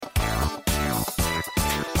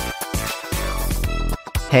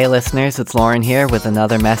Hey listeners, it's Lauren here with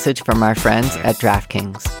another message from our friends at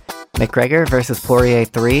DraftKings. McGregor vs. Poirier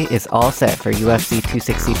 3 is all set for UFC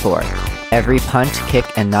 264. Every punch, kick,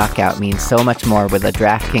 and knockout means so much more with a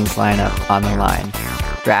DraftKings lineup on the line.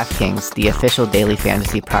 DraftKings, the official daily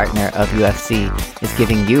fantasy partner of UFC, is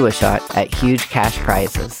giving you a shot at huge cash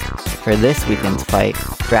prizes. For this weekend's fight,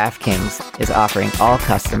 DraftKings is offering all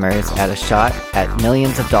customers a shot at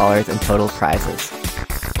millions of dollars in total prizes.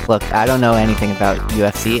 Look, I don't know anything about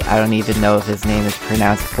UFC. I don't even know if his name is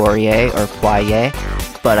pronounced Poirier or Poirier,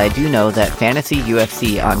 but I do know that Fantasy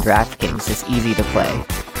UFC on DraftKings is easy to play.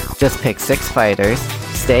 Just pick 6 fighters,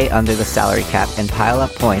 stay under the salary cap, and pile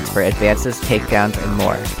up points for advances, takedowns, and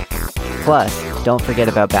more. Plus, don't forget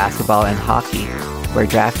about basketball and hockey, where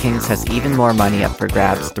DraftKings has even more money up for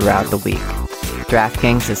grabs throughout the week.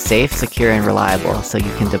 DraftKings is safe, secure, and reliable, so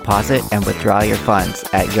you can deposit and withdraw your funds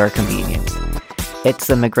at your convenience. It's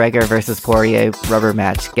the McGregor vs. Poirier rubber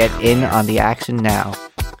match. Get in on the action now.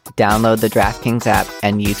 Download the DraftKings app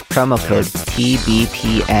and use promo code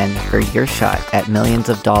TBPN for your shot at millions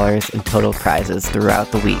of dollars in total prizes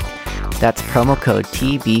throughout the week. That's promo code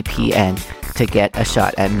TBPN to get a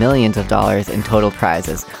shot at millions of dollars in total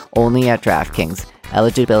prizes only at DraftKings.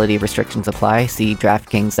 Eligibility restrictions apply. See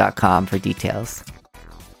DraftKings.com for details.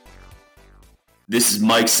 This is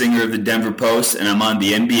Mike Singer of the Denver Post, and I'm on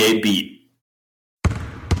the NBA beat.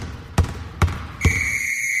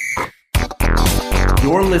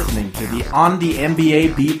 You're listening to the On the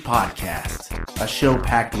NBA Beat podcast, a show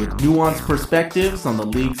packed with nuanced perspectives on the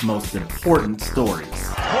league's most important stories.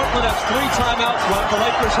 Portland has 3 timeouts left. The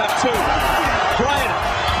Lakers have 2. Bryant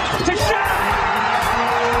to shot!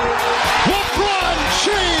 LeBron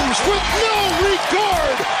James with no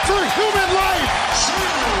regard for human life.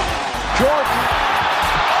 Jordan.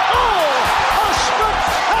 Oh, a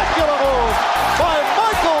spectacular move by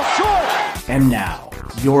Michael Jordan. And now,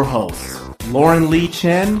 your hosts, Lauren Lee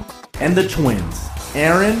Chen and the twins,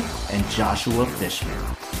 Aaron and Joshua Fishman.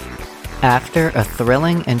 After a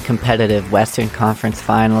thrilling and competitive Western Conference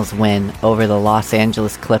Finals win over the Los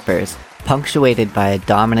Angeles Clippers, punctuated by a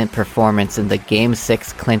dominant performance in the Game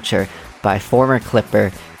 6 clincher by former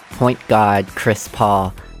Clipper point guard Chris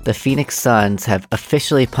Paul, the Phoenix Suns have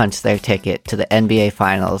officially punched their ticket to the NBA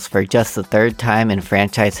Finals for just the 3rd time in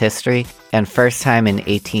franchise history and first time in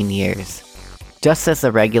 18 years. Just as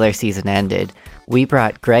the regular season ended, we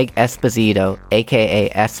brought Greg Esposito, aka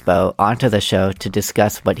Espo, onto the show to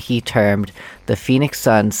discuss what he termed the Phoenix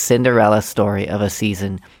Suns' Cinderella story of a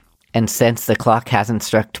season. And since the clock hasn't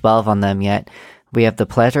struck 12 on them yet, we have the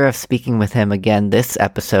pleasure of speaking with him again this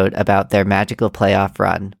episode about their magical playoff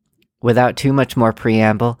run. Without too much more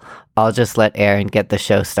preamble, I'll just let Aaron get the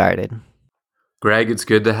show started. Greg, it's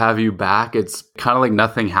good to have you back. It's kind of like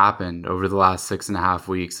nothing happened over the last 6.5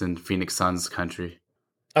 weeks in Phoenix Suns country.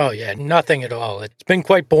 Oh, yeah, nothing at all. It's been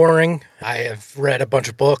quite boring. I have read a bunch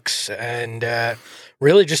of books and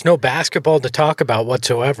really just no basketball to talk about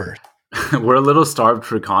whatsoever. We're a little starved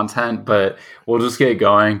for content, but we'll just get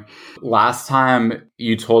going. Last time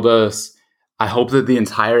you told us, I hope that the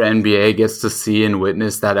entire NBA gets to see and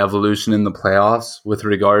witness that evolution in the playoffs with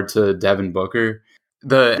regard to Devin Booker.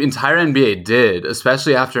 The entire NBA did,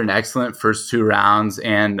 especially after an excellent first 2 rounds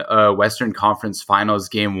and a Western Conference Finals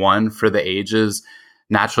Game 1 for the ages.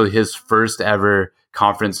 Naturally, his first ever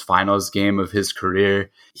conference finals game of his career.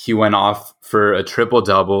 He went off for a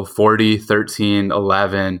triple-double, 40, 13,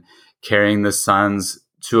 11, carrying the Suns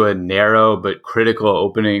to a narrow but critical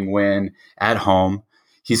opening win at home.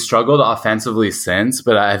 He struggled offensively since,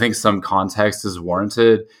 but I think some context is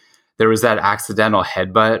warranted. There was that accidental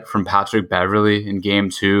headbutt from Patrick Beverley in Game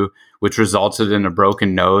 2, which resulted in a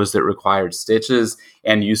broken nose that required stitches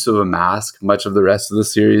and use of a mask much of the rest of the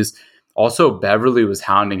series. Also, Beverley was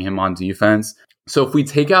hounding him on defense. So if we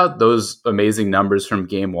take out those amazing numbers from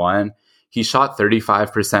Game 1, he shot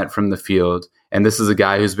 35% from the field. And this is a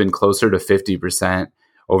guy who's been closer to 50%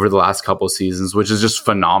 over the last couple seasons, which is just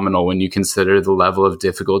phenomenal when you consider the level of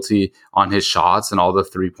difficulty on his shots and all the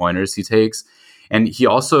 3-pointers he takes. And he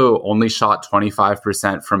also only shot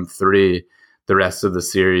 25% from 3 the rest of the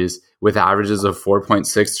series, with averages of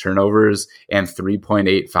 4.6 turnovers and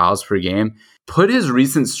 3.8 fouls per game. Put his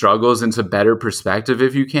recent struggles into better perspective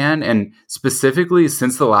if you can, and specifically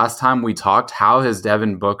since the last time we talked, how has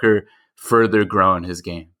Devin Booker further grown his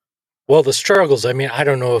game? Well, the struggles, I mean, I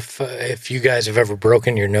don't know if you guys have ever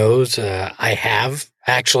broken your nose. I have,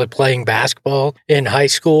 actually playing basketball in high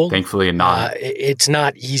school. Thankfully not. It's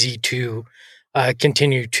not easy to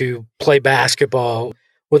continue to play basketball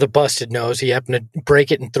with a busted nose. He happened to break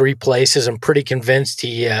it in 3 places. I'm pretty convinced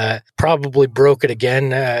he probably broke it again.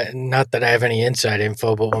 Not that I have any inside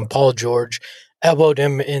info, but when Paul George elbowed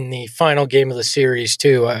him in the final game of the series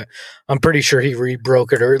too. I'm pretty sure he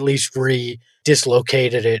re-broke it, or at least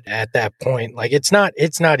dislocated it at that point. Like it's not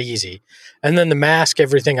easy. And then the mask,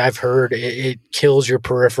 everything I've heard, it kills your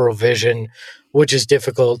peripheral vision, which is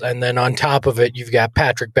difficult. And then on top of it, you've got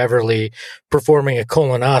Patrick Beverley performing a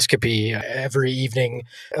colonoscopy every evening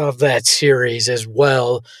of that series as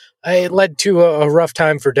well. It led to a rough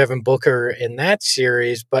time for Devin Booker in that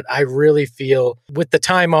series, but I really feel with the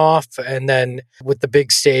time off and then with the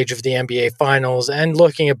big stage of the NBA Finals and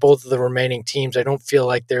looking at both of the remaining teams, I don't feel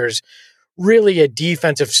like there's really a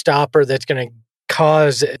defensive stopper that's going to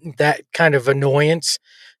cause that kind of annoyance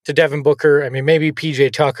to Devin Booker. I mean, maybe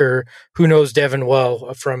PJ Tucker, who knows Devin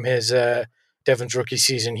well from his Devin's rookie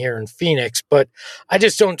season here in Phoenix, but I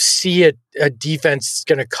just don't see a defense that's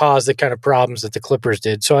going to cause the kind of problems that the Clippers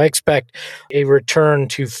did. So I expect a return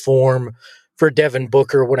to form for Devin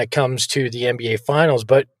Booker when it comes to the NBA Finals.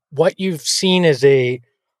 But what you've seen is a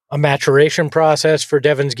maturation process for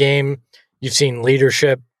Devin's game. You've seen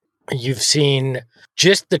leadership. You've seen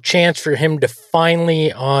just the chance for him to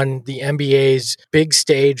finally, on the NBA's big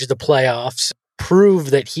stage, the playoffs,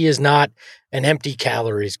 prove that he is not an empty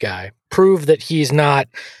calories guy. Prove that he's not,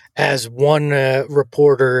 as one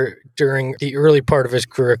reporter during the early part of his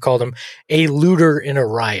career called him, a looter in a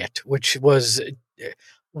riot, which was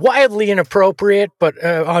wildly inappropriate, but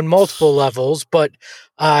on multiple levels, but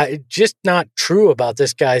just not true about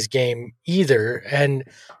this guy's game either. And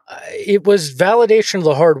it was validation of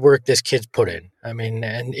the hard work this kid's put in. I mean,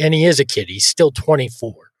 and he is a kid. He's still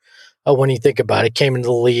 24. When you think about it, came into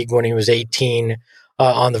the league when he was 18,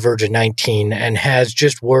 on the verge of 19, and has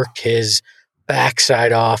just worked his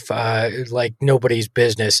backside off like nobody's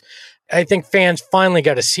business. I think fans finally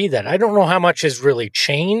got to see that. I don't know how much has really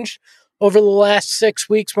changed over the last 6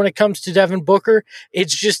 weeks when it comes to Devin Booker.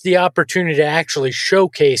 It's just the opportunity to actually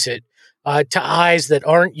showcase it to eyes that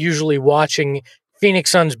aren't usually watching Phoenix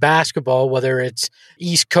Suns basketball, whether it's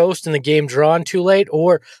East Coast and the game drawn too late,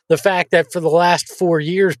 or the fact that for the last 4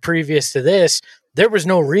 years previous to this, there was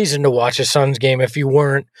no reason to watch a Suns game if you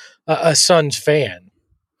weren't a Suns fan.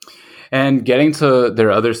 And getting to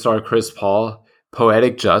their other star, Chris Paul,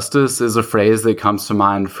 poetic justice is a phrase that comes to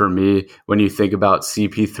mind for me when you think about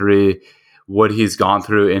CP3, what he's gone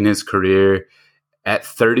through in his career at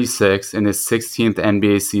 36 in his 16th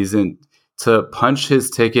NBA season to punch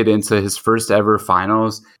his ticket into his first ever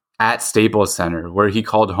finals at Staples Center, where he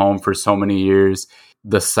called home for so many years,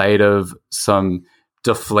 the site of some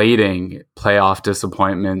deflating playoff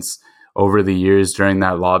disappointments over the years during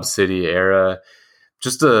that Lob City era.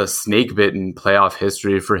 Just a snake-bitten playoff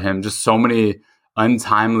history for him. Just so many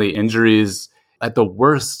untimely injuries at the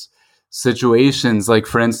worst situations. Like,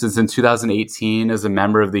 for instance, in 2018, as a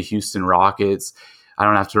member of the Houston Rockets, I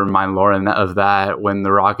don't have to remind Lauren of that, when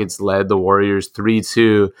the Rockets led the Warriors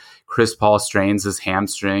 3-2, Chris Paul strains his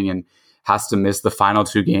hamstring and has to miss the final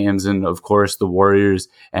 2 games. And of course, the Warriors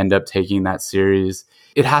end up taking that series.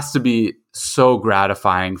 It has to be so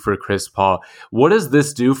gratifying for Chris Paul. What does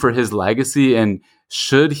this do for his legacy? And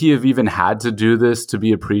should he have even had to do this to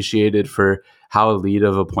be appreciated for how elite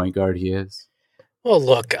of a point guard he is? Well,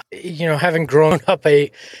 look, having grown up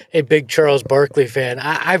a big Charles Barkley fan,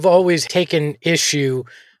 I've always taken issue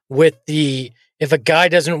with if a guy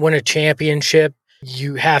doesn't win a championship,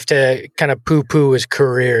 you have to kind of poo-poo his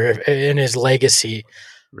career and his legacy.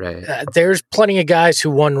 Right. There's plenty of guys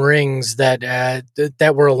who won rings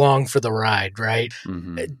that were along for the ride, right?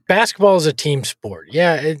 Mm-hmm. Basketball is a team sport.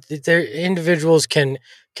 Yeah, individuals can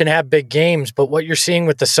have big games, but what you're seeing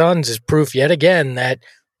with the Suns is proof yet again that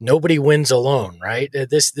nobody wins alone, right?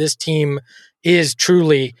 This team is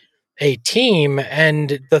truly a team,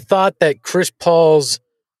 and the thought that Chris Paul's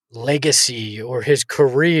legacy or his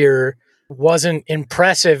career wasn't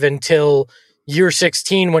impressive until year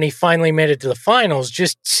 16 when he finally made it to the finals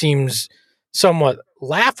just seems somewhat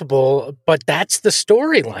laughable, but that's the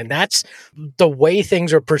storyline. That's the way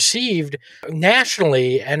things are perceived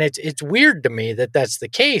nationally, and it's weird to me that that's the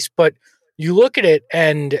case, but you look at it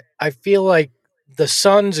and I feel like the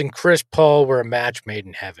Suns and Chris Paul were a match made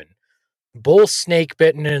in heaven. Both snake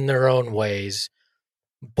bitten in their own ways,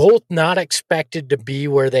 both not expected to be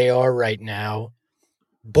where they are right now,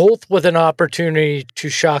 both with an opportunity to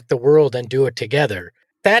shock the world and do it together.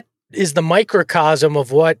 That is the microcosm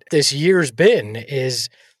of what this year's been. Is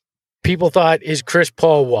people thought, is Chris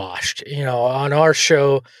Paul washed? On our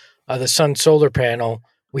show, the Sun Solar Panel,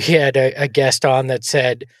 we had a guest on that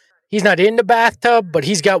said he's not in the bathtub, but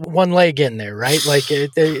he's got one leg in there, right? Like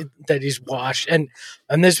that he's washed. And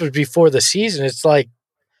this was before the season. It's like,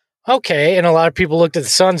 Okay, and a lot of people looked at the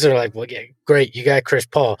Suns and are like, well, yeah, great, you got Chris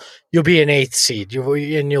Paul. You'll be an 8th seed,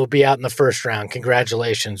 and you'll be out in the first round.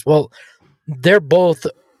 Congratulations. Well, they're both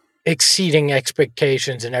exceeding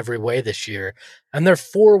expectations in every way this year, and they're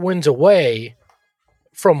 4 wins away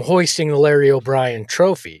from hoisting the Larry O'Brien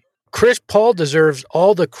trophy. Chris Paul deserves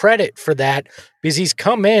all the credit for that because he's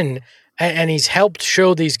come in and he's helped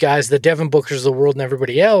show these guys, the Devin Bookers of the world and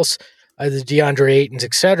everybody else, the DeAndre Aytons,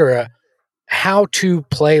 etc., how to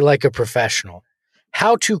play like a professional,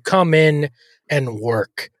 how to come in and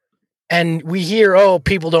work. And we hear, oh,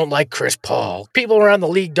 people don't like Chris Paul. People around the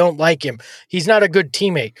league don't like him. He's not a good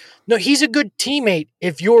teammate. No, he's a good teammate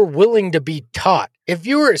if you're willing to be taught. If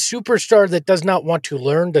you're a superstar that does not want to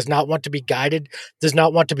learn, does not want to be guided, does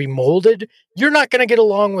not want to be molded, you're not going to get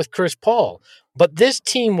along with Chris Paul. But this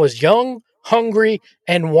team was young, hungry,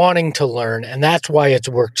 and wanting to learn, and that's why it's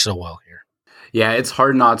worked so well here. Yeah, it's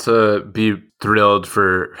hard not to be thrilled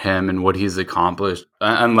for him and what he's accomplished,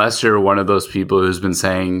 unless you're one of those people who's been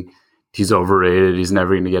saying he's overrated, he's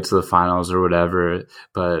never going to get to the finals or whatever.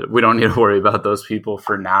 But we don't need to worry about those people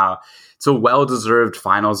for now. It's a well-deserved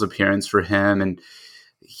finals appearance for him, and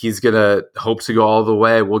he's going to hope to go all the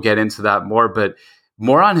way. We'll get into that more, but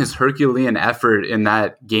more on his Herculean effort in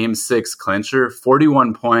that Game 6 clincher.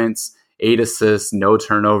 41 points, 8 assists, no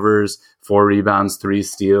turnovers, 4 rebounds, 3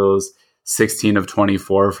 steals, 16 of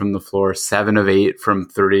 24 from the floor, 7 of 8 from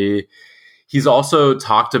 3. He's also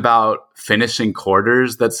talked about finishing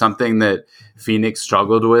quarters. That's something that Phoenix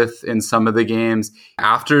struggled with in some of the games.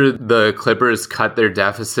 After the Clippers cut their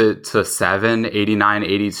deficit to 7,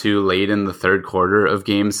 89-82 late in the third quarter of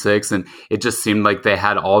Game 6, and it just seemed like they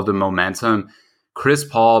had all the momentum, Chris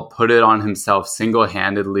Paul put it on himself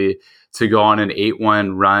single-handedly to go on an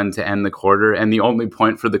 8-1 run to end the quarter. And the only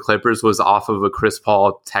point for the Clippers was off of a Chris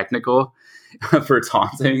Paul technical for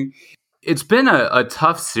taunting. It's been a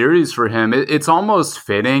tough series for him. It's almost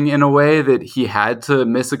fitting in a way that he had to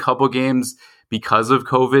miss a couple games because of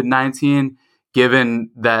COVID-19,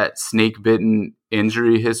 given that snake-bitten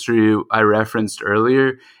injury history I referenced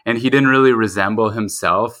earlier. And he didn't really resemble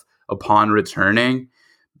himself upon returning,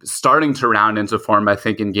 starting to round into form, I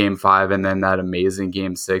think, in Game 5 and then that amazing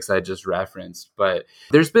Game 6 I just referenced. But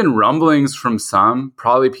there's been rumblings from some,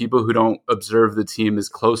 probably people who don't observe the team as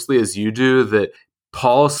closely as you do, that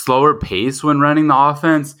Paul's slower pace when running the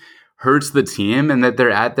offense hurts the team and that they're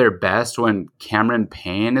at their best when Cameron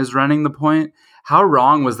Payne is running the point. How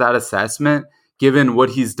wrong was that assessment, given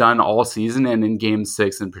what he's done all season and in Game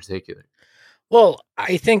 6 in particular? Well,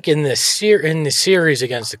 I think in the series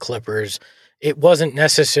against the Clippers, it wasn't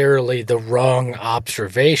necessarily the wrong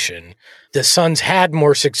observation. The Suns had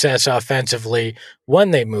more success offensively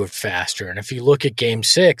when they moved faster. And if you look at Game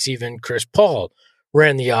 6, even Chris Paul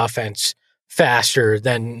ran the offense faster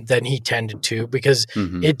than he tended to, because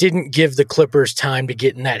it didn't give the Clippers time to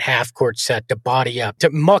get in that half-court set, to body up, to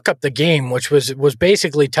muck up the game, which was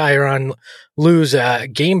basically Tyronn Lue's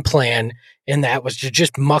game plan, and that was to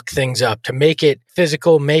just muck things up, to make it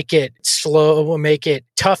physical, make it slow, make it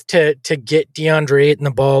tough to get DeAndre Ayton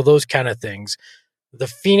the ball, those kind of things. The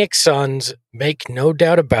Phoenix Suns, make no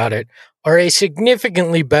doubt about it, are a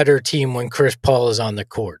significantly better team when Chris Paul is on the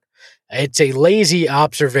court. It's a lazy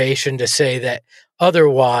observation to say that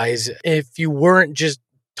otherwise, if you weren't just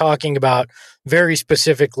talking about very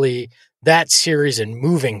specifically that series and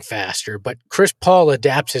moving faster. But Chris Paul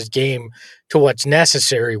adapts his game to what's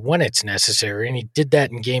necessary when it's necessary, and he did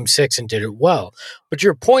that in Game 6 and did it well. But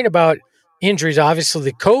your point about injuries, obviously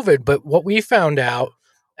the COVID, but what we found out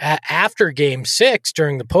after Game 6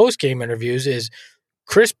 during the post-game interviews is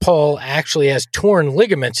Chris Paul actually has torn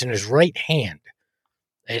ligaments in his right hand.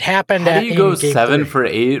 It happened. How do you go 7 3. for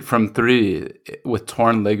 8 from 3 with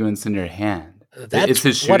torn ligaments in your hand? It's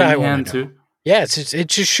his shooting hand too? Yeah, it's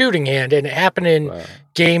his shooting hand, and it happened in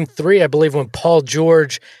Game 3, I believe, when Paul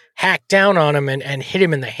George hacked down on him and hit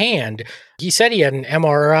him in the hand. He said he had an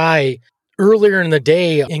MRI earlier in the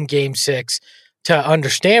day in Game 6 to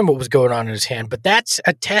understand what was going on in his hand, but that's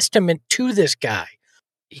a testament to this guy.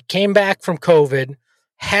 He came back from COVID,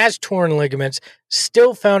 has torn ligaments,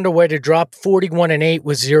 still found a way to drop 41-8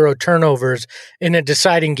 with 0 turnovers in a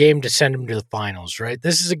deciding game to send him to the finals, right?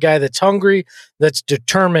 This is a guy that's hungry, that's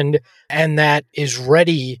determined, and that is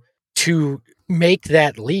ready to make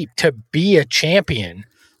that leap to be a champion.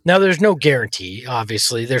 Now, there's no guarantee,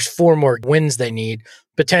 obviously. There's 4 more wins they need,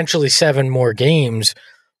 potentially 7 more games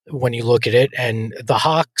when you look at it, and the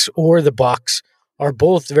Hawks or the Bucks are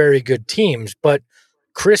both very good teams, but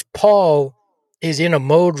Chris Paul is in a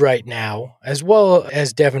mode right now, as well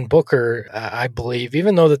as Devin Booker, I believe,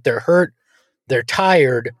 even though that they're hurt, they're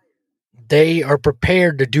tired, they are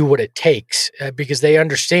prepared to do what it takes because they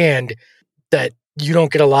understand that you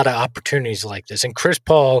don't get a lot of opportunities like this. And Chris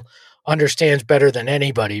Paul understands better than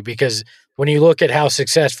anybody, because when you look at how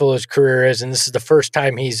successful his career is, and this is the first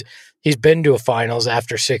time he's been to a finals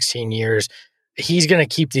after 16 years, he's going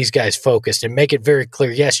to keep these guys focused and make it very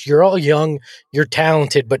clear. Yes, you're all young, you're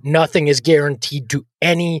talented, but nothing is guaranteed to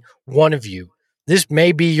any one of you. This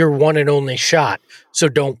may be your one and only shot, so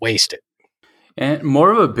don't waste it. And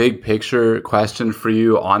more of a big picture question for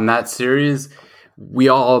you on that series. We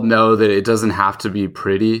all know that it doesn't have to be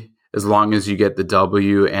pretty as long as you get the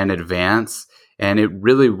W and advance. And it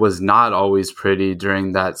really was not always pretty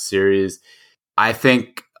during that series. I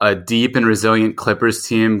think a deep and resilient Clippers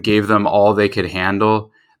team gave them all they could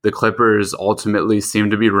handle. The Clippers ultimately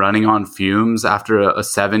seemed to be running on fumes after a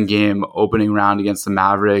 7-game opening round against the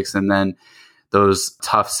Mavericks, and then those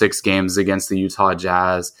tough 6 games against the Utah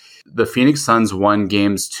Jazz. The Phoenix Suns won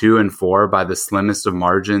games 2 and 4 by the slimmest of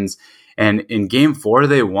margins. And in game 4,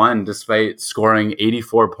 they won despite scoring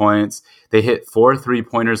 84 points. They hit 4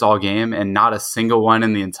 3-pointers all game and not a single one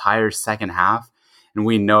in the entire second half. And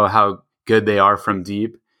we know how good they are from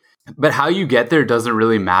deep. But how you get there doesn't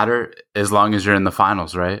really matter as long as you're in the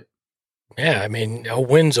finals, right? Yeah, I mean, a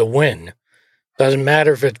win's a win. Doesn't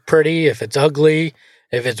matter if it's pretty, if it's ugly,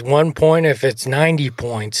 if it's 1 point, if it's 90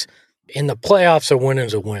 points. In the playoffs, a win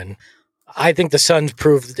is a win. I think the Suns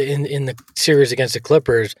proved in the series against the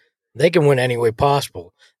Clippers, they can win any way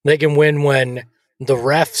possible. They can win when the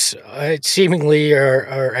refs seemingly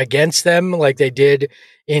are against them, like they did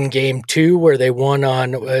in game 2, where they won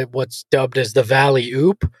on what's dubbed as the Valley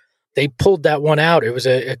Oop. They pulled that one out. It was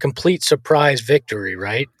a complete surprise victory,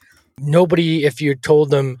 right? Nobody, if you told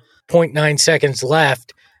them 0.9 seconds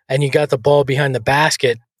left and you got the ball behind the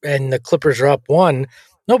basket and the Clippers are up 1,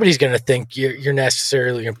 nobody's going to think you're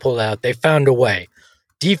necessarily going to pull out. They found a way.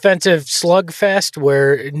 Defensive slugfest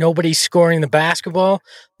where nobody's scoring the basketball,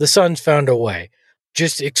 the Suns found a way.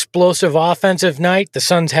 Just explosive offensive night, the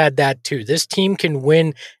Suns had that too. This team can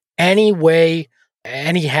win any way,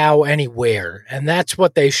 anyhow, anywhere. And that's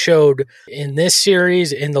what they showed in this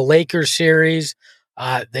series, in the Lakers series.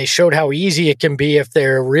 They showed how easy it can be if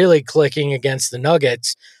they're really clicking against the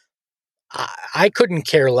Nuggets. I couldn't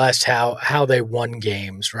care less how they won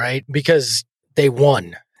games, right? Because they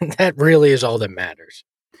won. That really is all that matters.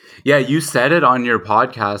 Yeah, you said it on your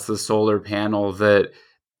podcast, the Solar Panel, that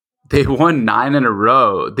they won 9 in a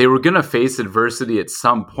row. They were going to face adversity at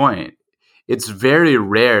some point. It's very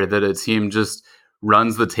rare that a team just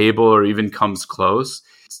runs the table or even comes close.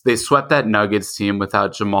 They swept that Nuggets team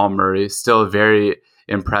without Jamal Murray, still a very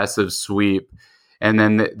impressive sweep. And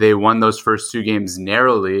then they won those first 2 games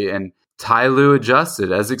narrowly, and Ty Lue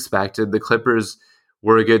adjusted as expected. The Clippers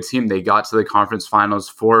were a good team. They got to the conference finals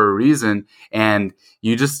for a reason, and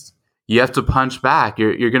you have to punch back.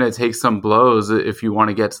 You're going to take some blows if you want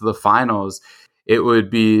to get to the finals. It would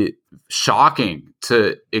be shocking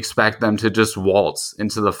to expect them to just waltz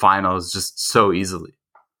into the finals just so easily.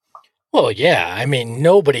 Well, yeah. I mean,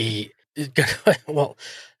 nobody – well,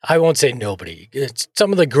 I won't say nobody.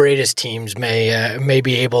 Some of the greatest teams may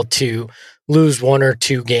be able to lose 1 or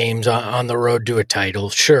 2 games on the road to a title,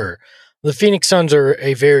 sure. The Phoenix Suns are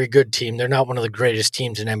a very good team. They're not one of the greatest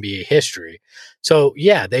teams in NBA history. So,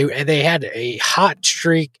 yeah, they had a hot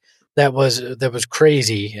streak that was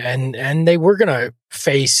crazy, and they were going to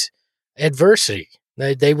face adversity.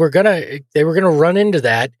 They were going to run into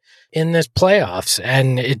that in this playoffs,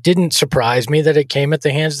 and it didn't surprise me that it came at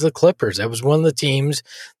the hands of the Clippers. That was one of the teams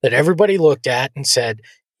that everybody looked at and said,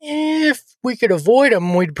 if we could avoid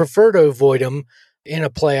them, we'd prefer to avoid them in a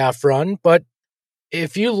playoff run. But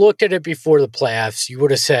if you looked at it before the playoffs, you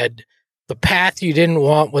would have said the path you didn't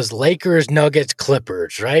want was Lakers, Nuggets,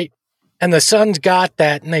 Clippers, right? And the Suns got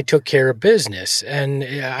that, and they took care of business. And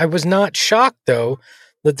I was not shocked, though,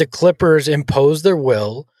 that the Clippers imposed their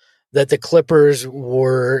will, that the Clippers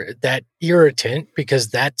were that irritant, because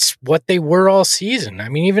that's what they were all season. I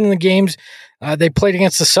mean, even in the games they played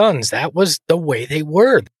against the Suns, that was the way they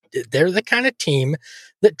were. They're the kind of team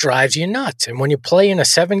that drives you nuts. And when you play in a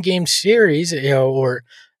 7-game series, or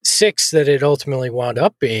 6 that it ultimately wound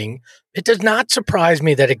up being, it does not surprise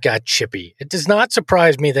me that it got chippy. It does not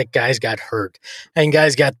surprise me that guys got hurt and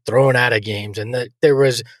guys got thrown out of games and that there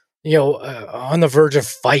was, on the verge of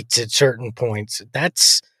fights at certain points.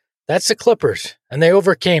 That's the Clippers, and they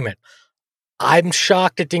overcame it. I'm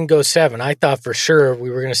shocked it didn't go 7. I thought for sure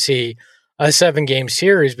we were going to see a 7-game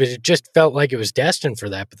series, but it just felt like it was destined for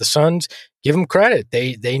that. But the Suns, give them credit.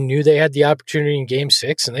 They knew they had the opportunity in Game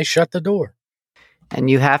 6, and they shut the door. And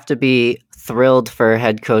you have to be thrilled for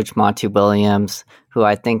head coach Monty Williams, who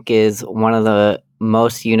I think is one of the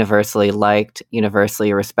most universally liked,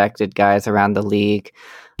 universally respected guys around the league.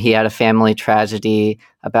 He had a family tragedy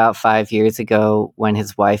about 5 years ago when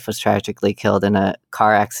his wife was tragically killed in a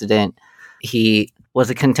car accident. He was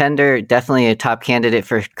a contender, definitely a top candidate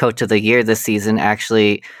for Coach of the Year this season,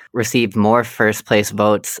 actually received more first-place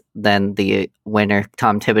votes than the winner,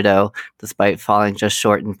 Tom Thibodeau, despite falling just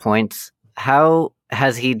short in points. How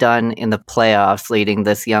has he done in the playoffs leading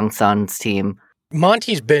this young Suns team?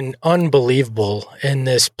 Monty's been unbelievable in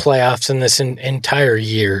this playoffs in this entire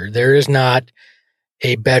year. There is not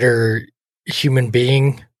a better human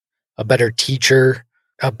being, a better teacher,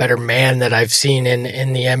 a better man that I've seen in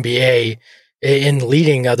the NBA in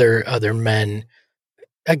leading other men.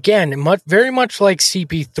 Again, very much like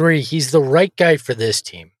CP3, he's the right guy for this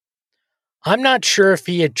team. I'm not sure if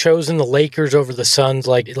he had chosen the Lakers over the Suns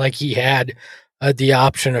like he had the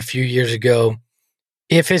option a few years ago,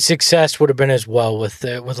 if his success would have been as well with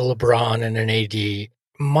a LeBron and an AD.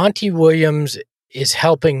 Monty Williams is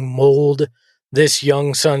helping mold this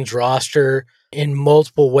young Suns roster in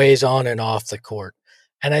multiple ways on and off the court.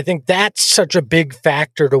 And I think that's such a big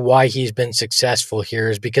factor to why he's been successful here,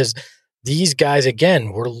 is because these guys,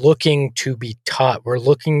 again, were looking to be taught. We're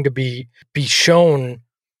looking to be shown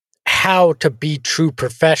how to be true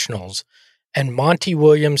professionals. And Monty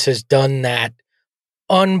Williams has done that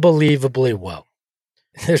unbelievably well.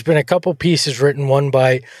 There's been a couple pieces written, one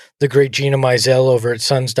by the great Gina Mizell over at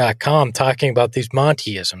Suns.com, talking about these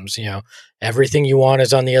Montyisms. You know, everything you want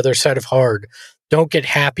is on the other side of hard. Don't get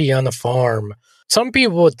happy on the farm. Some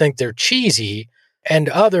people would think they're cheesy, and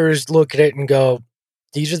others look at it and go,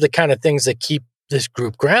 these are the kind of things that keep this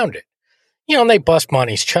group grounded. You know, and they bust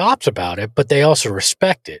Monty's chops about it, but they also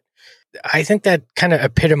respect it. I think that kind of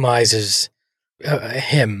epitomizes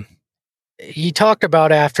him. He talked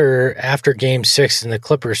about after Game 6 in the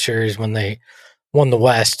Clippers series when they won the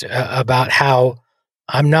West about how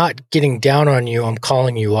I'm not getting down on you, I'm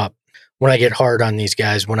calling you up when I get hard on these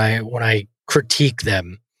guys, when I critique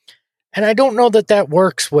them. And I don't know that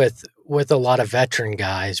works with a lot of veteran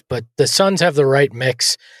guys, but the Suns have the right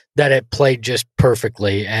mix that it played just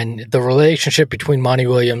perfectly. And the relationship between Monty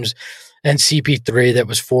Williams and CP3 that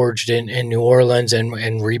was forged in New Orleans and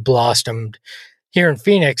reblossomed here in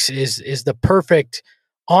Phoenix is the perfect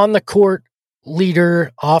on the court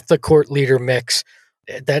leader, off the court leader mix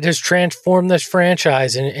that has transformed this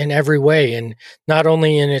franchise in every way, and not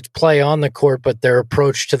only in its play on the court, but their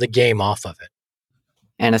approach to the game off of it.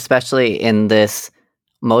 And especially in this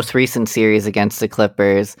most recent series against the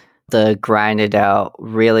Clippers, the grinded out,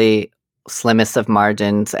 really slimmest of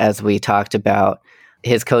margins, as we talked about,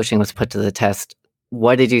 his coaching was put to the test.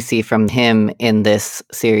 What did you see from him in this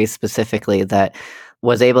series specifically that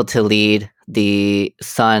was able to lead the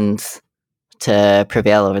Suns to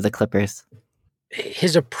prevail over the Clippers?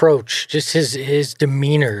 His approach, just his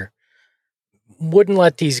demeanor, wouldn't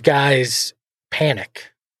let these guys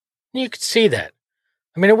panic. You could see that.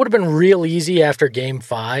 I mean, it would have been real easy after Game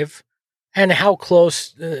 5, and how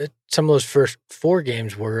close some of those first 4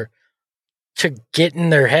 games were, to get in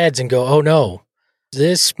their heads and go, oh no,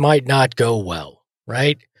 this might not go well.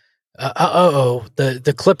 Right?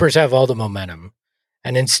 The Clippers have all the momentum.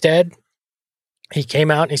 And instead, he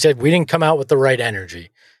came out and he said, we didn't come out with the right energy.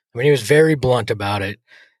 I mean, he was very blunt about it.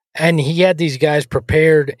 And he had these guys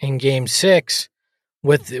prepared in Game 6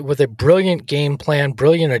 with a brilliant game plan,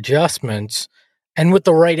 brilliant adjustments, and with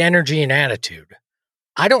the right energy and attitude.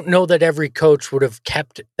 I don't know that every coach would have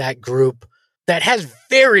kept that group that has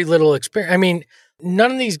very little experience. I mean,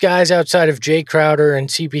 none of these guys outside of Jay Crowder and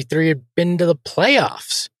CP3 had been to the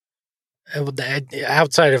playoffs,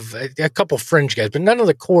 outside of a couple fringe guys, but none of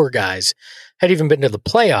the core guys had even been to the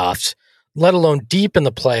playoffs, let alone deep in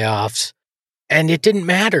the playoffs. And it didn't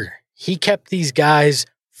matter. He kept these guys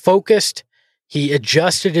focused. He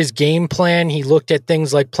adjusted his game plan. He looked at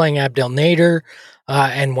things like playing Abdel Nader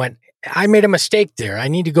and went, I made a mistake there. I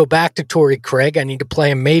need to go back to Torrey Craig. I need to play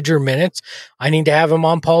him major minutes. I need to have him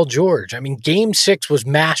on Paul George. I mean, Game 6 was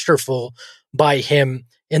masterful by him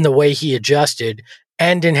in the way he adjusted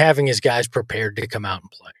and in having his guys prepared to come out and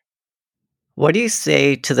play. What do you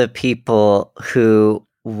say to the people who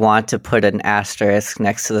want to put an asterisk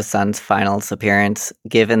next to the Suns' finals appearance,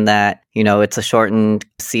 given that, you know, it's a shortened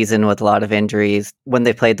season with a lot of injuries? When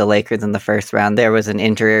they played the Lakers in the first round, there was an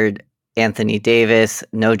injured Anthony Davis,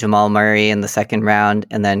 no Jamal Murray in the second round,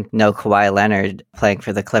 and then no Kawhi Leonard playing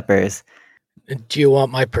for the Clippers. Do you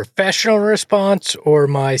want my professional response or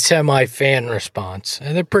my semi-fan response?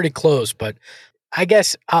 And they're pretty close, but I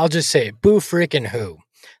guess I'll just say it. Boo freaking who.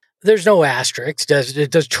 There's no asterisk.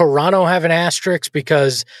 Does Toronto have an asterisk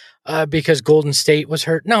because because Golden State was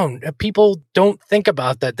hurt. No, people don't think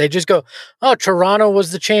about that. They just go, oh, Toronto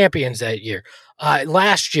was the champions that year.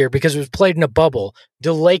 Last year, because it was played in a bubble.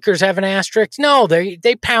 Do Lakers have an asterisk? No,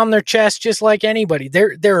 they pound their chest just like anybody.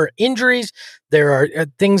 There are injuries. There are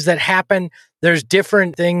things that happen. There's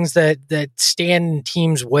different things that stand in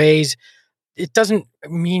teams' ways. It doesn't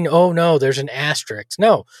mean, oh, no, there's an asterisk.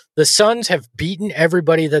 No, the Suns have beaten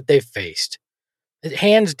everybody that they've faced.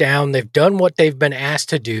 Hands down, they've done what they've been asked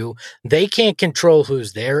to do. They can't control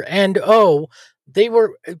who's there. And,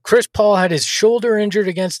 Chris Paul had his shoulder injured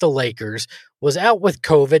against the Lakers, was out with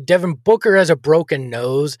COVID. Devin Booker has a broken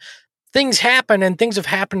nose. Things happen, and things have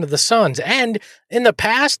happened to the Suns. And in the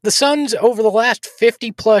past, the Suns over the last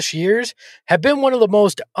 50 plus years have been one of the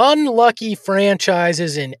most unlucky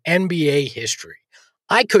franchises in NBA history.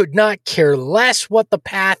 I could not care less what the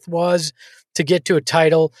path was to get to a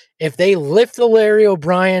title. If they lift the Larry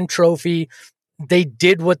O'Brien trophy, they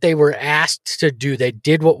did what they were asked to do. They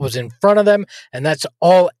did what was in front of them, and that's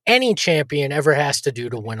all any champion ever has to do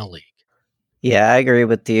to win a league. Yeah, I agree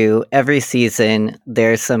with you. Every season,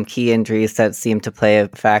 there's some key injuries that seem to play a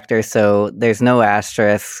factor, so there's no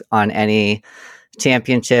asterisk on any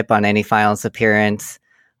championship, on any finals appearance.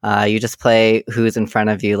 You just play who's in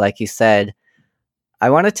front of you, like you said.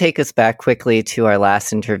 I want to take us back quickly to our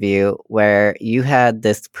last interview where you had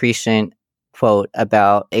this prescient quote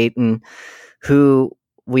about Ayton, who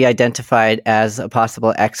we identified as a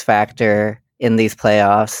possible X factor in these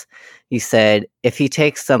playoffs. You said, if he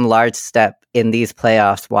takes some large step in these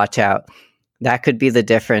playoffs, watch out. That could be the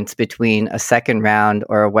difference between a second round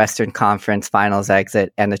or a Western Conference Finals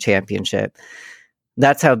exit and a championship.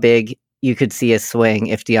 That's how big you could see a swing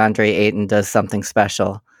if DeAndre Ayton does something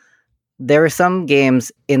special. There were some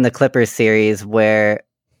games in the Clippers series where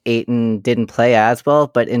Ayton didn't play as well,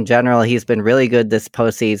 but in general, he's been really good this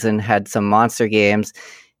postseason, had some monster games,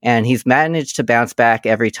 and he's managed to bounce back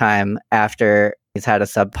every time after he's had a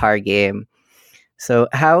subpar game. So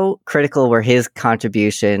how critical were his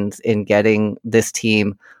contributions in getting this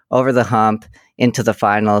team over the hump into the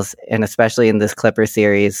finals, and especially in this Clipper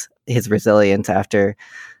series, his resilience after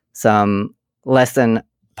some less than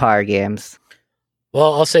par games?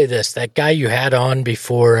 Well, I'll say this. That guy you had on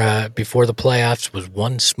before the playoffs was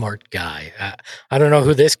one smart guy. I don't know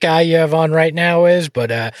who this guy you have on right now is, but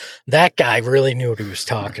that guy really knew what he was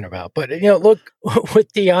talking about. But, look,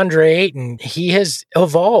 with DeAndre Ayton, he has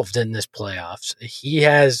evolved in this playoffs. He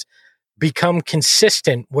has become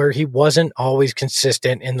consistent where he wasn't always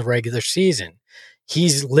consistent in the regular season.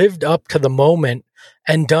 He's lived up to the moment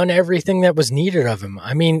and done everything that was needed of him.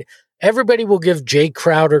 I mean, everybody will give Jay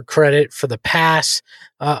Crowder credit for the pass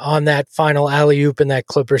on that final alley-oop in that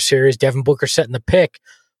Clippers series. Devin Booker setting the pick.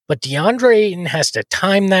 But DeAndre Ayton has to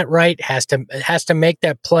time that right, has to make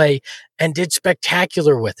that play, and did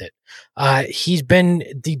spectacular with it. He's been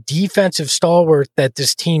the defensive stalwart that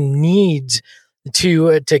this team needs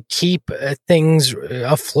to keep things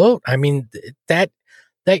afloat. I mean, that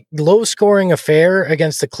low-scoring affair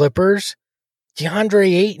against the Clippers,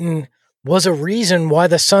 DeAndre Ayton was a reason why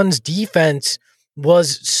the Suns' defense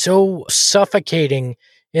was so suffocating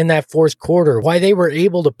in that fourth quarter, why they were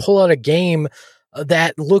able to pull out a game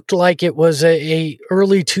that looked like it was a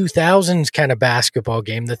early 2000s kind of basketball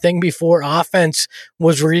game, the thing before offense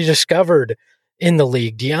was rediscovered in the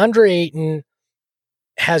league. DeAndre Ayton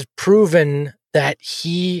has proven that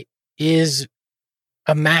he is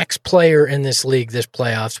a max player in this league, this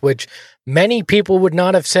playoffs, which many people would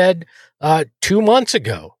not have said 2 months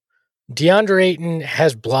ago. DeAndre Ayton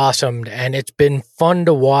has blossomed, and it's been fun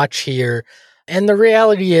to watch here. And the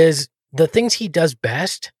reality is, the things he does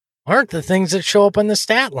best aren't the things that show up on the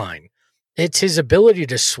stat line. It's his ability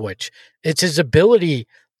to switch. It's his ability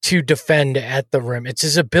to defend at the rim. It's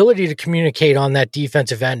his ability to communicate on that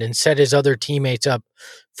defensive end and set his other teammates up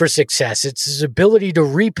for success. It's his ability to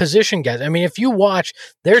reposition guys. I mean, if you watch,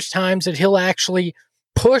 there's times that he'll actually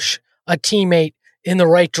push a teammate in the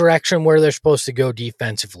right direction where they're supposed to go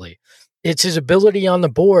defensively. It's his ability on the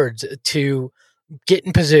boards to get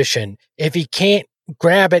in position. If he can't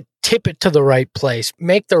grab it, tip it to the right place,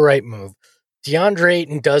 make the right move. DeAndre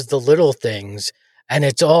Ayton does the little things, and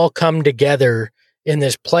it's all come together in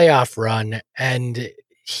this playoff run. And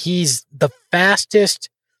he's the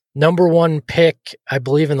fastest number one pick, I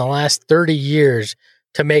believe, in the last 30 years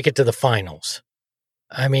to make it to the finals.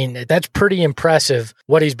 I mean, that's pretty impressive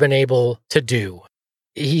what he's been able to do.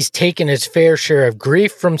 He's taken his fair share of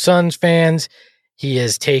grief from Suns fans. He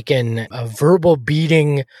has taken a verbal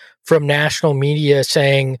beating from national media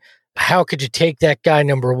saying, how could you take that guy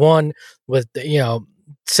number one with,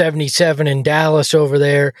 77 in Dallas over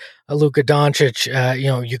there, Luka Doncic,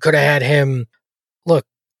 you could have had him. Look,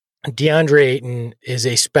 DeAndre Ayton is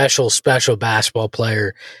a special, special basketball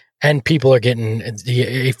player, and people are getting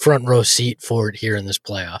a front row seat for it here in this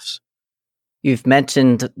playoffs. You've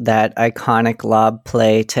mentioned that iconic lob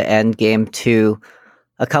play to end game 2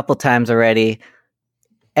 a couple times already.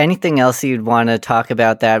 Anything else you'd want to talk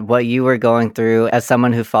about that, what you were going through as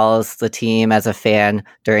someone who follows the team as a fan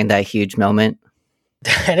during that huge moment?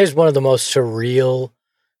 That is one of the most surreal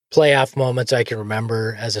playoff moments I can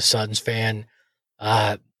remember as a Suns fan.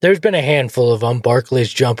 There's been a handful of them.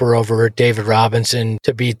 Barkley's jumper over David Robinson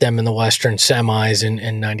to beat them in the Western semis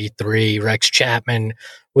in 93. Rex Chapman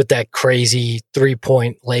with that crazy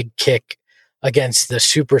 3-point leg kick against the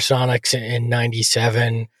Supersonics in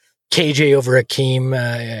 97. KJ over Hakeem,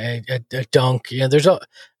 a dunk. You know, there's a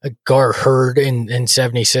Gar Hurd in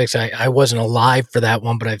 76. I wasn't alive for that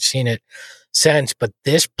one, but I've seen it since. But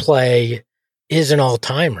this play is an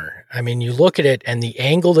all-timer. I mean, you look at it, and the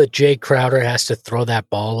angle that Jay Crowder has to throw that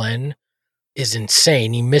ball in is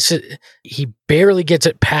insane. He misses, he barely gets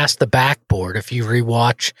it past the backboard if you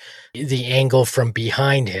rewatch the angle from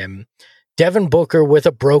behind him. Devin Booker, with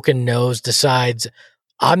a broken nose, decides,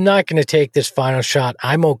 I'm not going to take this final shot.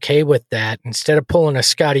 I'm okay with that. Instead of pulling a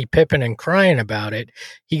Scottie Pippen and crying about it,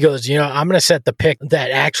 he goes, I'm going to set the pick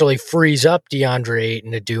that actually frees up DeAndre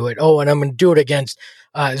Ayton to do it. Oh, and I'm going to do it against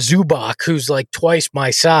Zubac, who's like twice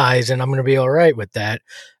my size, and I'm going to be all right with that.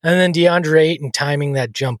 And then DeAndre Ayton timing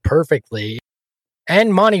that jump perfectly.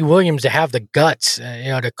 And Monty Williams to have the guts,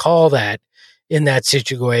 to call that in that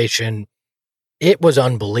situation, it was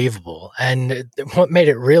unbelievable. And what made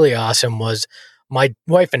it really awesome was my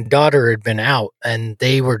wife and daughter had been out, and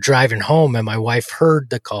they were driving home, and my wife heard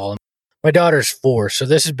the call. My daughter's 4, so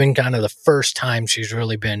this has been kind of the first time she's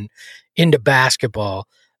really been into basketball.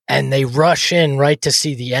 And they rush in right to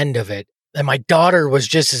see the end of it. And my daughter was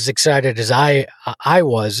just as excited as I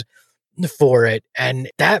was for it.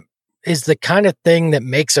 And that is the kind of thing that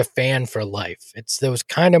makes a fan for life. It's those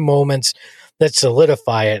kind of moments that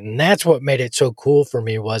solidify it. And that's what made it so cool for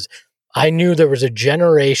me was I knew there was a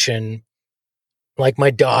generation like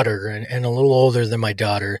my daughter and a little older than my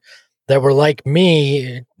daughter that were like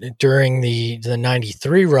me during the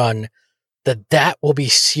 93 run, that will be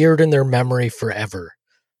seared in their memory forever.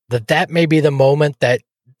 That may be the moment that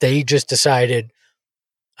they just decided,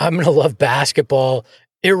 I'm going to love basketball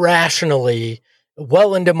irrationally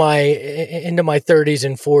well into my 30s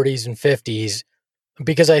and 40s and 50s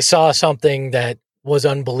because I saw something that was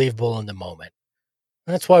unbelievable in the moment.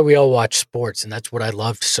 And that's why we all watch sports, and that's what I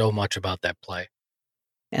loved so much about that play.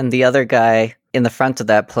 And the other guy in the front of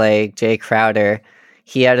that play, Jay Crowder,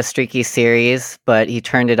 he had a streaky series, but he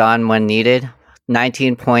turned it on when needed.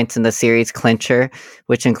 19 points in the series clincher,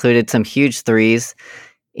 which included some huge threes.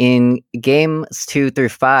 In games 2 through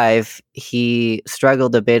 5, he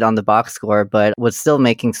struggled a bit on the box score, but was still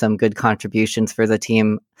making some good contributions for the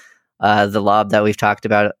team. The lob that we've talked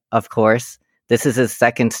about, of course. This is his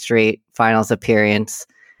second straight finals appearance.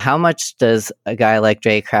 How much does a guy like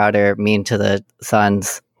Jay Crowder mean to the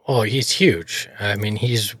Suns? Oh, he's huge. I mean,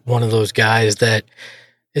 he's one of those guys that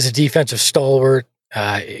is a defensive stalwart,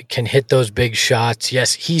 can hit those big shots.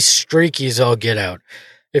 Yes, he's streaky as all get out.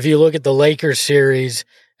 If you look at the Lakers series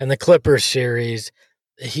and the Clippers series,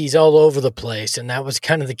 he's all over the place. And that was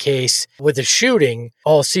kind of the case with the shooting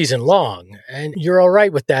all season long. And you're all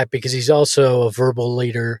right with that because he's also a verbal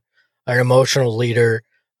leader, an emotional leader,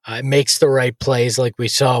 makes the right plays like we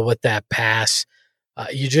saw with that pass.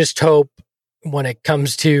 You just hope when it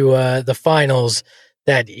comes to the finals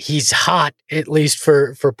that he's hot, at least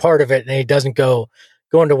for part of it, and he doesn't go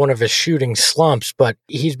into one of his shooting slumps. But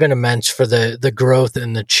he's been immense for the growth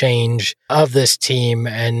and the change of this team.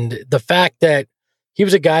 And the fact that he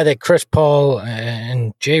was a guy that Chris Paul,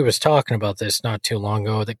 and Jay was talking about this not too long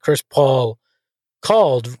ago, that Chris Paul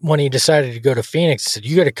called when he decided to go to Phoenix, said,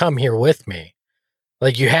 you got to come here with me.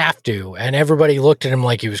 Like, you have to. And everybody looked at him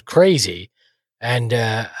like he was crazy. And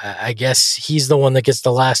I guess he's the one that gets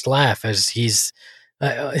the last laugh as he's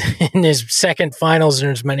in his second finals in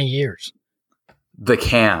as many years. The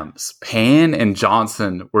Cams, Payne and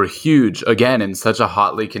Johnson, were huge, again, in such a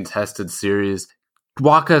hotly contested series.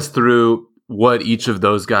 Walk us through what each of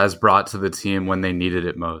those guys brought to the team when they needed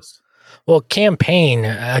it most. Well, Cam Payne,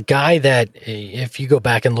 a guy that, if you go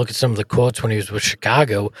back and look at some of the quotes when he was with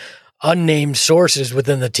Chicago, unnamed sources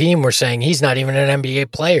within the team were saying he's not even an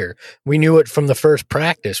NBA player. We knew it from the first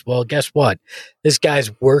practice. Well, guess what? This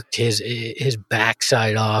guy's worked his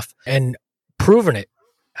backside off and proven it.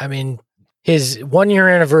 I mean, his 1-year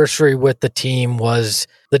anniversary with the team was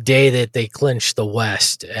the day that they clinched the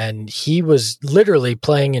West, and he was literally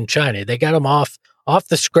playing in China. They got him off off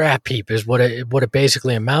the scrap heap is what it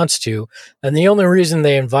basically amounts to. And the only reason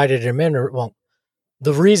they invited him in,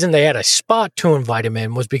 the reason they had a spot to invite him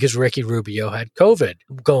in was because Ricky Rubio had COVID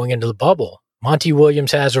going into the bubble. Monty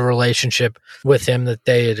Williams has a relationship with him that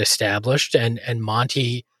they had established, and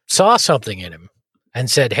Monty saw something in him and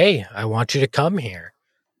said, hey, I want you to come here.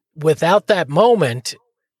 Without that moment,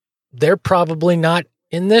 they're probably not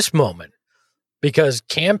in this moment, because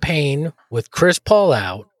Cam Payne, with Chris Paul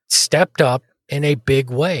out, stepped up in a big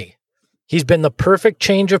way. He's been the perfect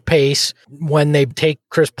change of pace when they take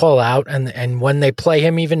Chris Paul out and when they play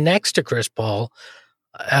him even next to Chris Paul.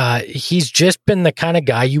 He's just been the kind of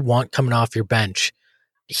guy you want coming off your bench.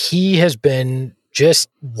 He has been just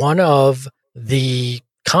one of the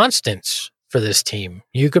constants for this team.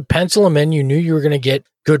 You could pencil him in. You knew you were going to get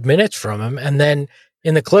good minutes from him. And then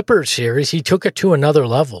in the Clippers series, he took it to another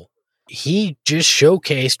level. He just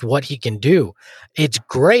showcased what he can do. It's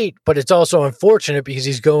great, but it's also unfortunate because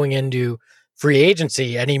he's going into free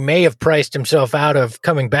agency and he may have priced himself out of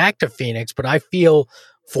coming back to Phoenix, but I feel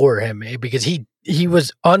for him because he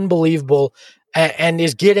was unbelievable and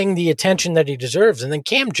is getting the attention that he deserves. And then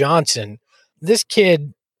Cam Johnson, this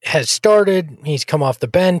kid has started, he's come off the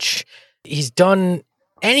bench, he's done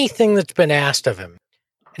anything that's been asked of him.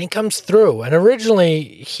 And he comes through. And originally,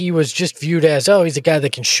 he was just viewed as, oh, he's a guy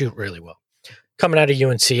that can shoot really well. Coming out of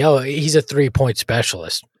UNC, oh, he's a three-point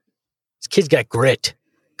specialist. This kid's got grit.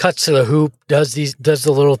 Cuts to the hoop, does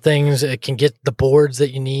the little things, can get the boards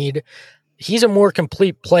that you need. He's a more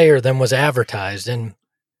complete player than was advertised. And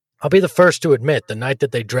I'll be the first to admit, the night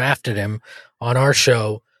that they drafted him on our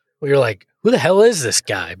show, we were like, who the hell is this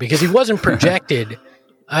guy? Because he wasn't projected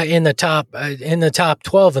in the top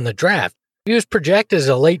 12 in the draft. He was projected as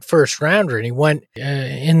a late first rounder, and he went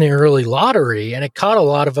in the early lottery, and it caught a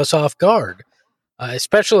lot of us off guard,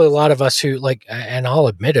 especially a lot of us who, like, and I'll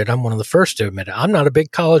admit it, I'm one of the first to admit it, I'm not a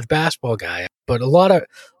big college basketball guy, but a lot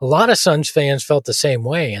of Suns fans felt the same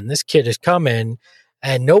way, and this kid has come in,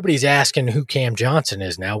 and nobody's asking who Cam Johnson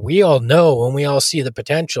is now. We all know, and we all see the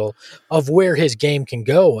potential of where his game can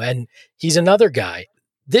go, and he's another guy.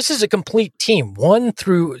 This is a complete team, 1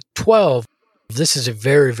 through 12. This is a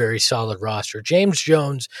very, very solid roster. James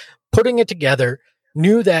Jones, putting it together,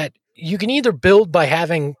 knew that you can either build by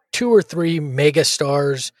having 2 or 3 mega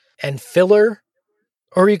stars and filler,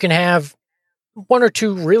 or you can have 1 or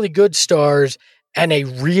 2 really good stars and a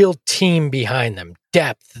real team behind them.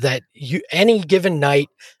 Depth that any given night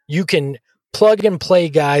you can plug and play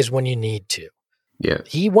guys when you need to. Yeah.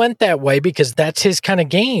 He went that way because that's his kind of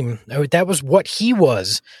game. That was what he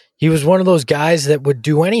was. He was one of those guys that would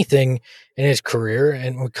do anything in his career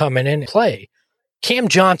and would come in and play. Cam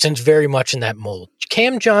Johnson's very much in that mold.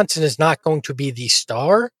 Cam Johnson is not going to be the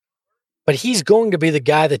star, but he's going to be the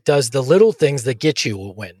guy that does the little things that get you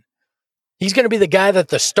a win. He's going to be the guy that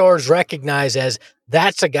the stars recognize as,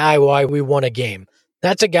 that's a guy why we won a game.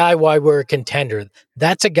 That's a guy why we're a contender.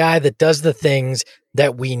 That's a guy that does the things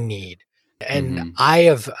that we need. And I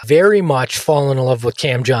have very much fallen in love with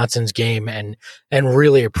Cam Johnson's game and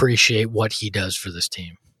really appreciate what he does for this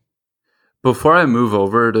team. Before I move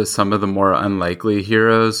over to some of the more unlikely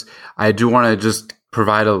heroes, I do want to just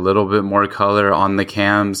provide a little bit more color on the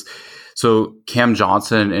Cams. So Cam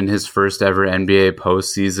Johnson in his first ever NBA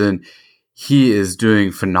postseason, he is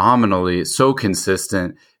doing phenomenally, so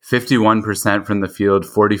consistent. 51% from the field,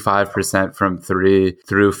 45% from 3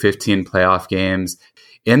 through 15 playoff games.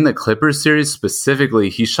 In the Clippers series specifically,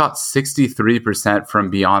 he shot 63%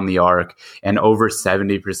 from beyond the arc and over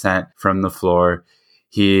 70% from the floor.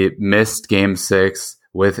 He missed game 6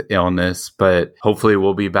 with illness, but hopefully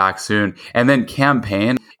we'll be back soon. And then Cam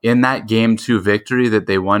Payne, in that game 2 victory that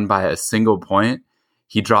they won by a single point,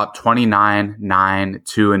 he dropped 29, 9,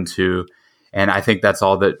 2, and 2. And I think that's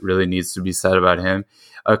all that really needs to be said about him.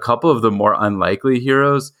 A couple of the more unlikely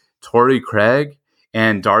heroes, Torrey Craig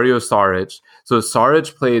and Dario Saric. So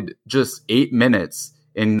Saric played just 8 minutes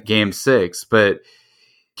in game 6, but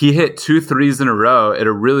he hit 2 threes in a row at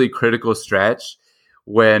a really critical stretch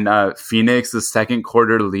when Phoenix's second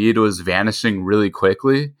quarter lead was vanishing really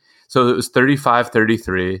quickly. So it was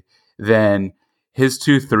 35-33. Then his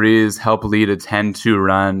 2 threes helped lead a 10-2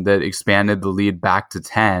 run that expanded the lead back to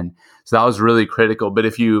 10. So that was really critical. But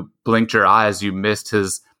if you blinked your eyes, you missed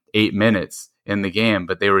his 8 minutes in the game,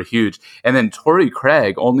 but they were huge. And then Torrey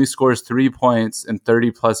Craig only scores 3 points in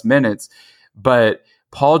 30-plus minutes, but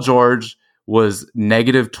Paul George was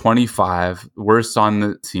negative 25, worst on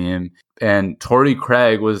the team. And Torrey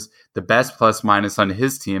Craig was the best plus-minus on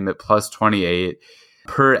his team at plus 28.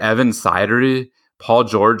 Per Evan Sidery, Paul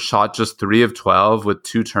George shot just 3 of 12 with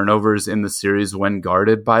 2 turnovers in the series when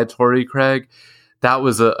guarded by Torrey Craig. that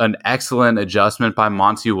was an excellent adjustment by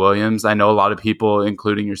Monty Williams. I know a lot of people,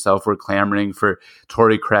 including yourself, were clamoring for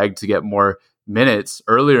Torrey Craig to get more minutes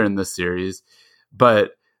earlier in the series.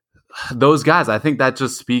 But those guys, I think that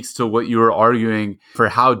just speaks to what you were arguing for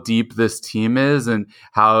how deep this team is and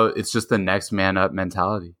how it's just the next man up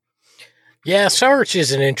mentality. Yeah, Sarge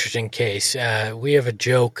is an interesting case. We have a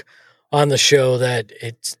joke on the show that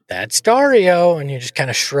that's Dario, and you just kind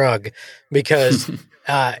of shrug because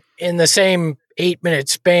in the same 8-minute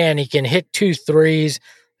span, he can hit 2 threes,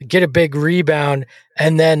 get a big rebound,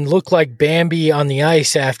 and then look like Bambi on the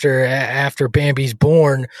ice after Bambi's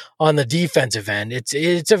born on the defensive end.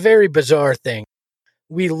 It's a very bizarre thing.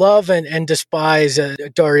 We love and despise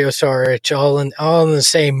Dario Saric all in the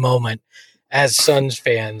same moment as Suns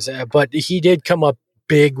fans, but he did come up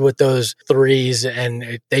big with those threes,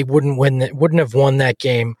 and they wouldn't have won that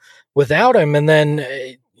game without him. And then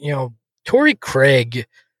Torrey Craig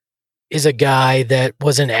is a guy that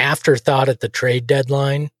was an afterthought at the trade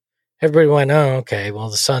deadline. Everybody went, oh, okay, well,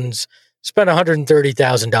 the Suns spent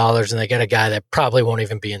 $130,000 and they got a guy that probably won't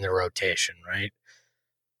even be in the rotation, right?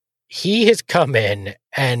 He has come in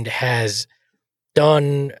and has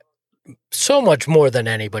done so much more than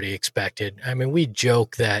anybody expected. I mean, we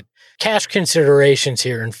joke that cash considerations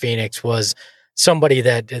here in Phoenix was somebody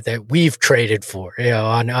that we've traded for,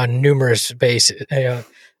 on numerous bases.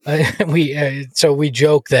 So we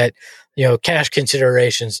joke that, cash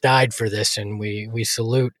considerations died for this, and we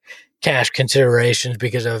salute cash considerations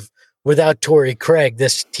because without Torrey Craig,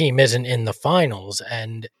 this team isn't in the finals.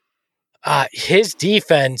 And his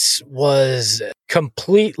defense was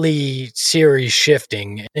completely series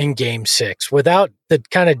shifting in Game 6. Without the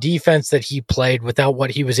kind of defense that he played, without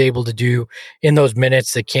what he was able to do in those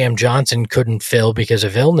minutes that Cam Johnson couldn't fill because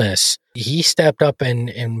of illness, he stepped up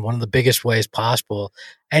in one of the biggest ways possible.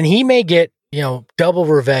 And he may get, double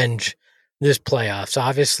revenge this playoffs.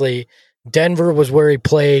 Obviously, Denver was where he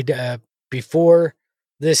played before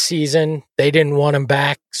this season. They didn't want him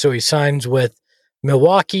back, so he signs with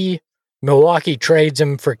Milwaukee. Milwaukee trades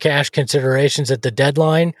him for cash considerations at the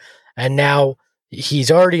deadline, and now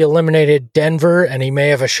he's already eliminated Denver, and he may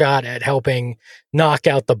have a shot at helping knock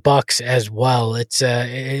out the Bucks as well. It's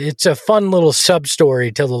a fun little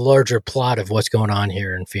sub-story to the larger plot of what's going on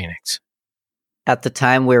here in Phoenix. At the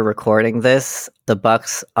time we're recording this, the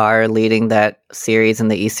Bucks are leading that series in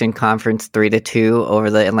the Eastern Conference 3-2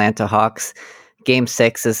 over the Atlanta Hawks. Game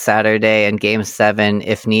 6 is Saturday, and Game 7,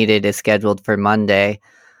 if needed, is scheduled for Monday.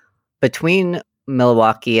 Between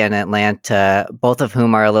Milwaukee and Atlanta, both of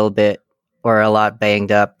whom are a lot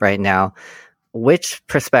banged up right now, which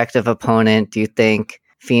prospective opponent do you think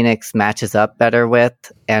Phoenix matches up better with?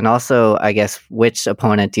 And also, I guess, which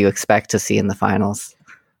opponent do you expect to see in the finals?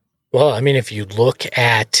 Well, I mean, if you look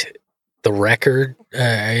at the record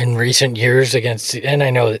in recent years against, and I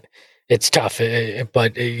know that it's tough,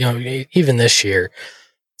 but even this year,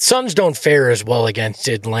 Suns don't fare as well against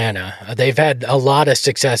Atlanta. They've had a lot of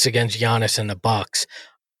success against Giannis and the Bucks.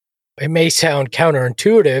 It may sound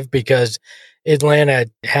counterintuitive because Atlanta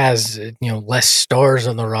has less stars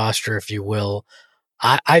on the roster, if you will.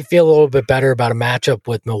 I feel a little bit better about a matchup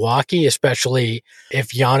with Milwaukee, especially if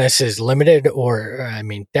Giannis is limited, or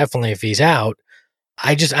definitely if he's out.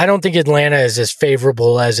 I don't think Atlanta is as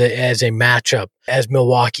favorable as a matchup as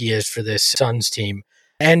Milwaukee is for this Suns team.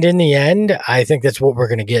 And in the end, I think that's what we're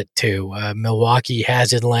going to get to. Milwaukee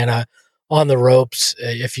has Atlanta on the ropes.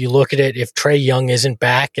 If you look at it, if Trae Young isn't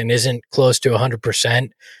back and isn't close to 100%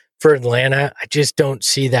 for Atlanta, I just don't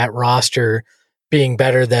see that roster being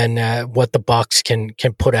better than what the Bucks can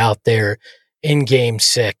put out there in Game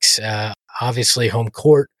 6. Obviously, home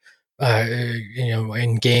court,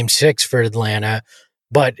 in Game 6 for Atlanta.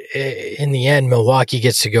 But in the end, Milwaukee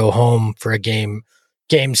gets to go home for a Game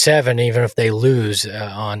 7, even if they lose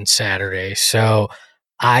on Saturday. So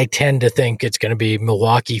I tend to think it's going to be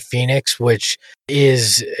Milwaukee-Phoenix, which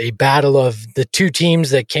is a battle of the two teams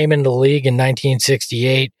that came into the league in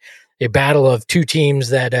 1968, a battle of two teams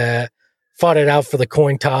that fought it out for the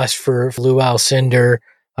coin toss for Lou Alcindor,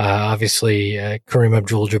 obviously Kareem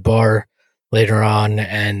Abdul-Jabbar later on.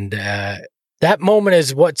 And that moment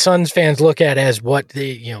is what Suns fans look at as what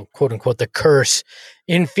the, quote unquote, the curse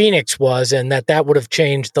in Phoenix was, and that would have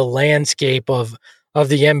changed the landscape of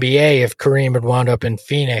the NBA if Kareem had wound up in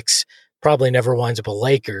Phoenix. Probably never winds up a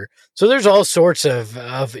Laker. So there's all sorts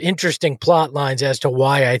of interesting plot lines as to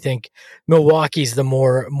why I think Milwaukee's the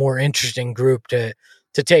more interesting group to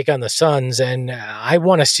take on the Suns. And I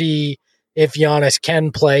want to see if Giannis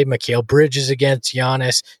can play. Mikal Bridges against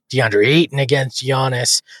Giannis, DeAndre Ayton against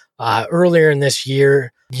Giannis. Earlier in this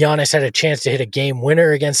year, Giannis had a chance to hit a game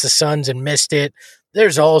winner against the Suns and missed it.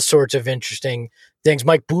 There's all sorts of interesting things.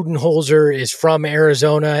 Mike Budenholzer is from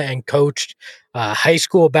Arizona and coached high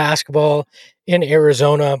school basketball in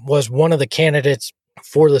Arizona, was one of the candidates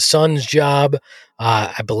for the Suns job.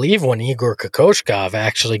 I believe when Igor Kokoshkov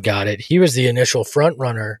actually got it, he was the initial front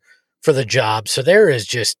runner for the job. So there is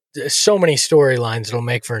just so many storylines that'll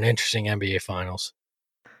make for an interesting NBA Finals.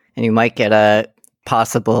 And you might get a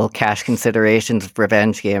possible cash considerations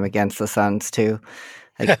revenge game against the Suns too.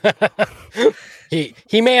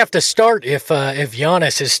 He may have to start if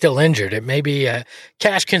Giannis is still injured. It may be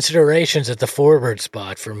cash considerations at the forward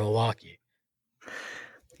spot for Milwaukee.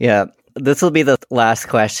 Yeah, this will be the last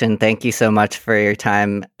question. Thank you so much for your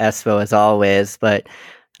time, Espo, as always. But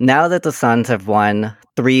now that the Suns have won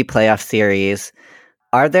 3 playoff series,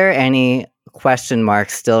 are there any question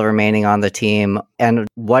marks still remaining on the team? And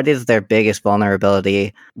what is their biggest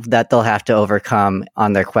vulnerability that they'll have to overcome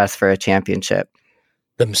on their quest for a championship?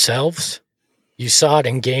 Themselves. You saw it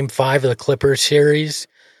in Game 5 of the Clippers series.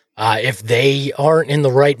 If they aren't in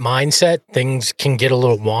the right mindset, things can get a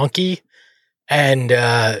little wonky. And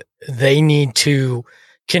they need to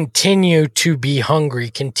continue to be hungry,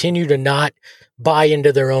 continue to not buy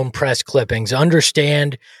into their own press clippings,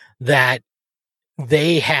 understand that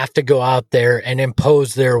they have to go out there and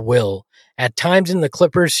impose their will. At times in the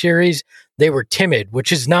Clippers series, they were timid,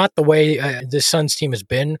 which is not the way the Suns team has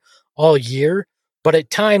been all year. But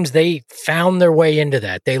at times they found their way into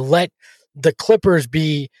that. They let the Clippers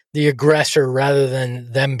be the aggressor rather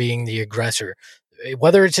than them being the aggressor.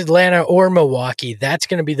 Whether it's Atlanta or Milwaukee, that's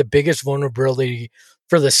going to be the biggest vulnerability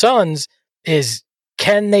for the Suns is,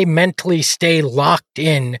 can they mentally stay locked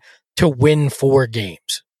in to win 4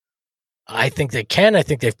 games? I think they can. I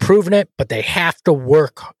think they've proven it, but they have to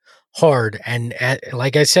work hard. And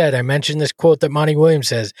like I said, I mentioned this quote that Monty Williams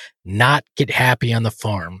says, not get happy on the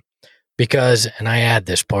farm. Because, and I add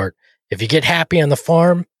this part, if you get happy on the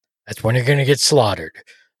farm, that's when you're going to get slaughtered.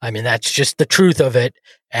 I mean, that's just the truth of it.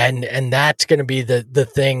 And that's going to be the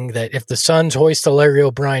thing that if the Suns hoist the Larry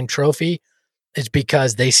O'Brien trophy, it's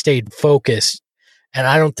because they stayed focused. And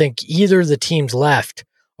I don't think either of the teams left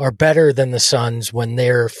are better than the Suns when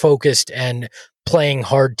they're focused and playing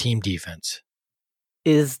hard team defense.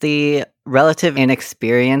 Is the relative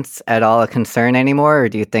inexperience at all a concern anymore? Or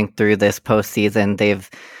do you think through this postseason they've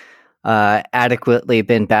adequately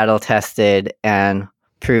been battle tested and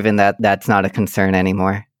proven that that's not a concern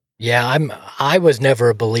anymore? Yeah, I was never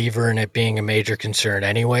a believer in it being a major concern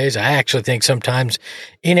anyways. I actually think sometimes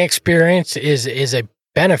inexperience is a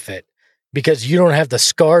benefit because you don't have the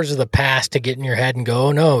scars of the past to get in your head and go,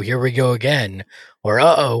 oh no, here we go again. Or,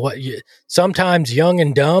 sometimes young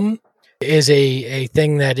and dumb is a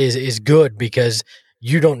thing that is good because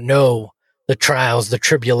you don't know the trials, the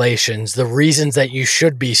tribulations, the reasons that you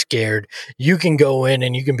should be scared. You can go in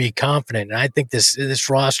and you can be confident. And I think this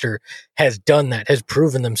roster has done that, has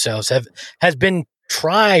proven themselves, has been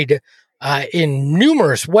tried in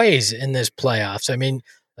numerous ways in this playoffs. I mean,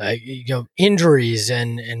 injuries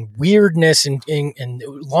and weirdness and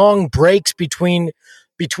long breaks between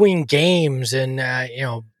games and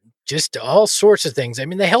just all sorts of things. I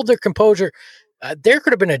mean, they held their composure. There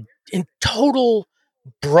could have been a total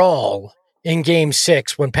brawl in Game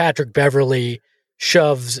 6 when Patrick Beverley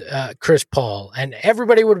shoves Chris Paul, and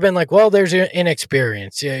everybody would have been like, well, there's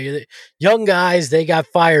inexperience. Young guys, they got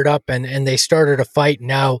fired up and they started a fight.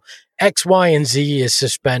 Now X, Y, and Z is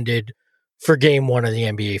suspended for Game 1 of the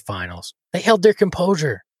NBA Finals. They held their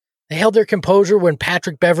composure. They held their composure when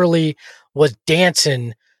Patrick Beverley was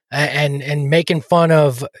dancing and making fun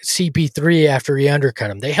of CP3 after he undercut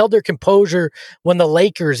him. They held their composure when the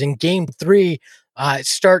Lakers in Game 3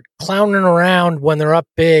 start clowning around when they're up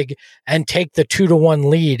big and take the 2-1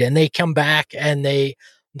 lead, and they come back and they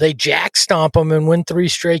jack stomp them and win 3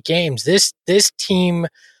 straight games. This team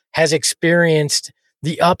has experienced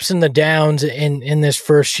the ups and the downs in this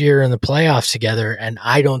first year in the playoffs together, and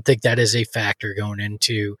I don't think that is a factor going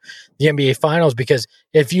into the NBA Finals, because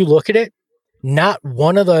if you look at it, not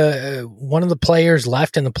one of the players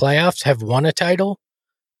left in the playoffs have won a title,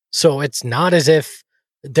 so it's not as if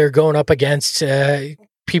they're going up against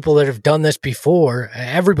people that have done this before.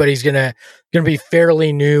 Everybody's gonna be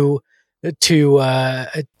fairly new to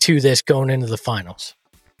this going into the finals.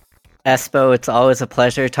 Espo, it's always a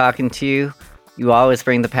pleasure talking to you. You always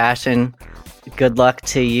bring the passion. Good luck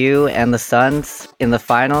to you and the Suns in the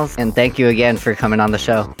finals, and thank you again for coming on the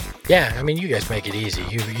show. Yeah, I mean, you guys make it easy.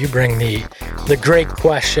 You bring the great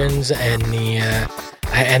questions and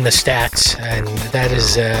the stats, and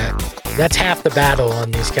that's half the battle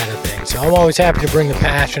on these kind of things. So I'm always happy to bring the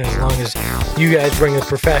passion as long as you guys bring the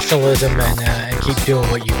professionalism and keep doing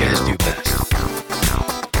what you guys do best.